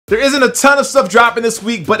There isn't a ton of stuff dropping this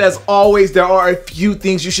week, but as always, there are a few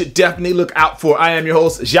things you should definitely look out for. I am your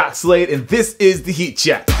host, Jacques Slade, and this is the Heat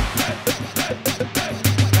Check.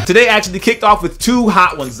 Today actually kicked off with two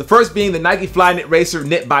hot ones. The first being the Nike Flyknit Racer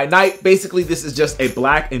Knit by Night. Basically, this is just a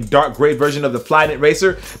black and dark gray version of the Flyknit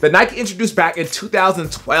Racer that Nike introduced back in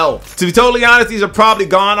 2012. To be totally honest, these are probably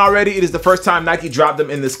gone already. It is the first time Nike dropped them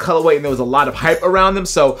in this colorway, and there was a lot of hype around them.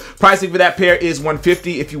 So pricing for that pair is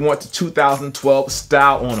 $150 if you want the 2012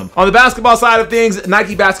 style on them. On the basketball side of things,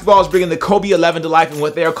 Nike Basketball is bringing the Kobe 11 to life in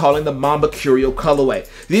what they are calling the Mambacurial colorway.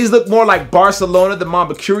 These look more like Barcelona than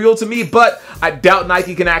Mambacurial to me, but I doubt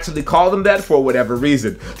Nike can actually call them that for whatever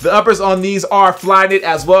reason. The uppers on these are Flyknit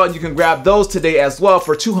as well, and you can grab those today as well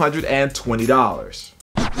for $220.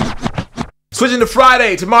 Switching to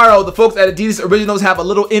Friday, tomorrow, the folks at Adidas Originals have a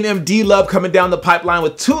little NMD love coming down the pipeline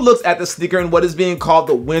with two looks at the sneaker in what is being called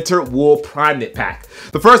the Winter Wool Prime Knit Pack.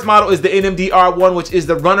 The first model is the NMD R1, which is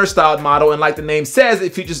the runner-styled model, and like the name says,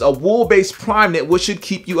 it features a wool-based prime knit, which should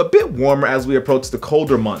keep you a bit warmer as we approach the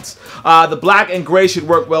colder months. The black and gray should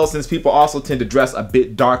work well since people also tend to dress a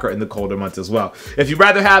bit darker in the colder months as well. If you'd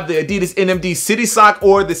rather have the Adidas NMD City Sock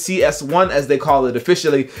or the CS1, as they call it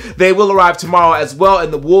officially, they will arrive tomorrow as well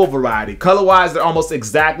in the wool variety. Colorwise, they're almost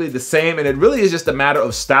exactly the same, and it really is just a matter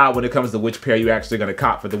of style when it comes to which pair you're actually going to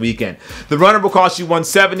cop for the weekend. The runner will cost you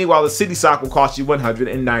 $170, while the City Sock will cost you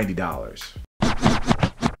 $190.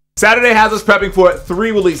 Saturday has us prepping for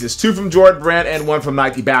three releases, two from Jordan Brand and one from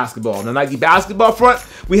Nike Basketball. On the Nike Basketball front,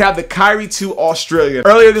 we have the Kyrie 2 Australian.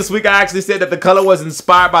 Earlier this week, I actually said that the color was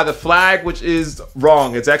inspired by the flag, which is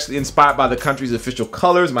wrong. It's actually inspired by the country's official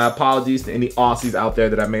colors. My apologies to any Aussies out there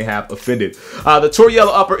that I may have offended. The Tour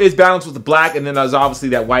Yellow upper is balanced with the black, and then there's obviously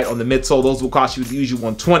that white on the midsole. Those will cost you the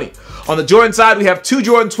usual $120. On the Jordan side, we have two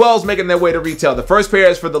Jordan 12s making their way to retail. The first pair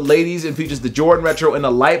is for the ladies and features the Jordan Retro in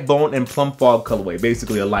a light bone and plum fog colorway,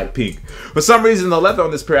 basically a light pink. For some reason, the leather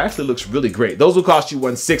on this pair actually looks really great. Those will cost you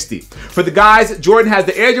 $160. For the guys, Jordan has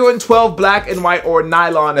the Air Jordan 12 black and white, or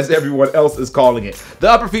nylon as everyone else is calling it. The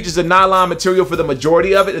upper features a nylon material for the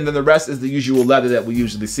majority of it, and then the rest is the usual leather that we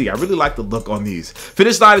usually see. I really like the look on these.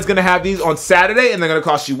 Finish Line is going to have these on Saturday, and they're going to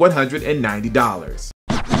cost you $190.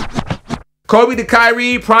 Kobe to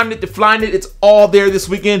Kyrie, Prime Knit to Flyknit, it's all there this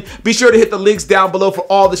weekend. Be sure to hit the links down below for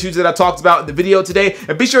all the shoes that I talked about in the video today.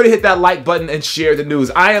 And be sure to hit that like button and share the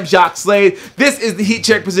news. I am Jacques Slade. This is the Heat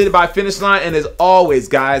Check presented by Finish Line. And as always,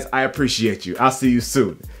 guys, I appreciate you. I'll see you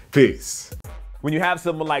soon. Peace. When you have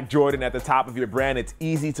someone like Jordan at the top of your brand, it's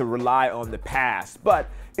easy to rely on the past. But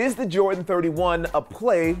is the Jordan 31 a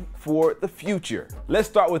play for the future? Let's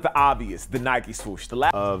start with the obvious, the Nike swoosh. The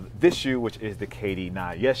last of this shoe, which is the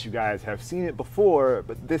KD9. Yes, you guys have seen it before,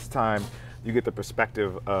 but this time you get the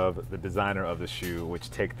perspective of the designer of the shoe, which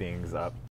take things up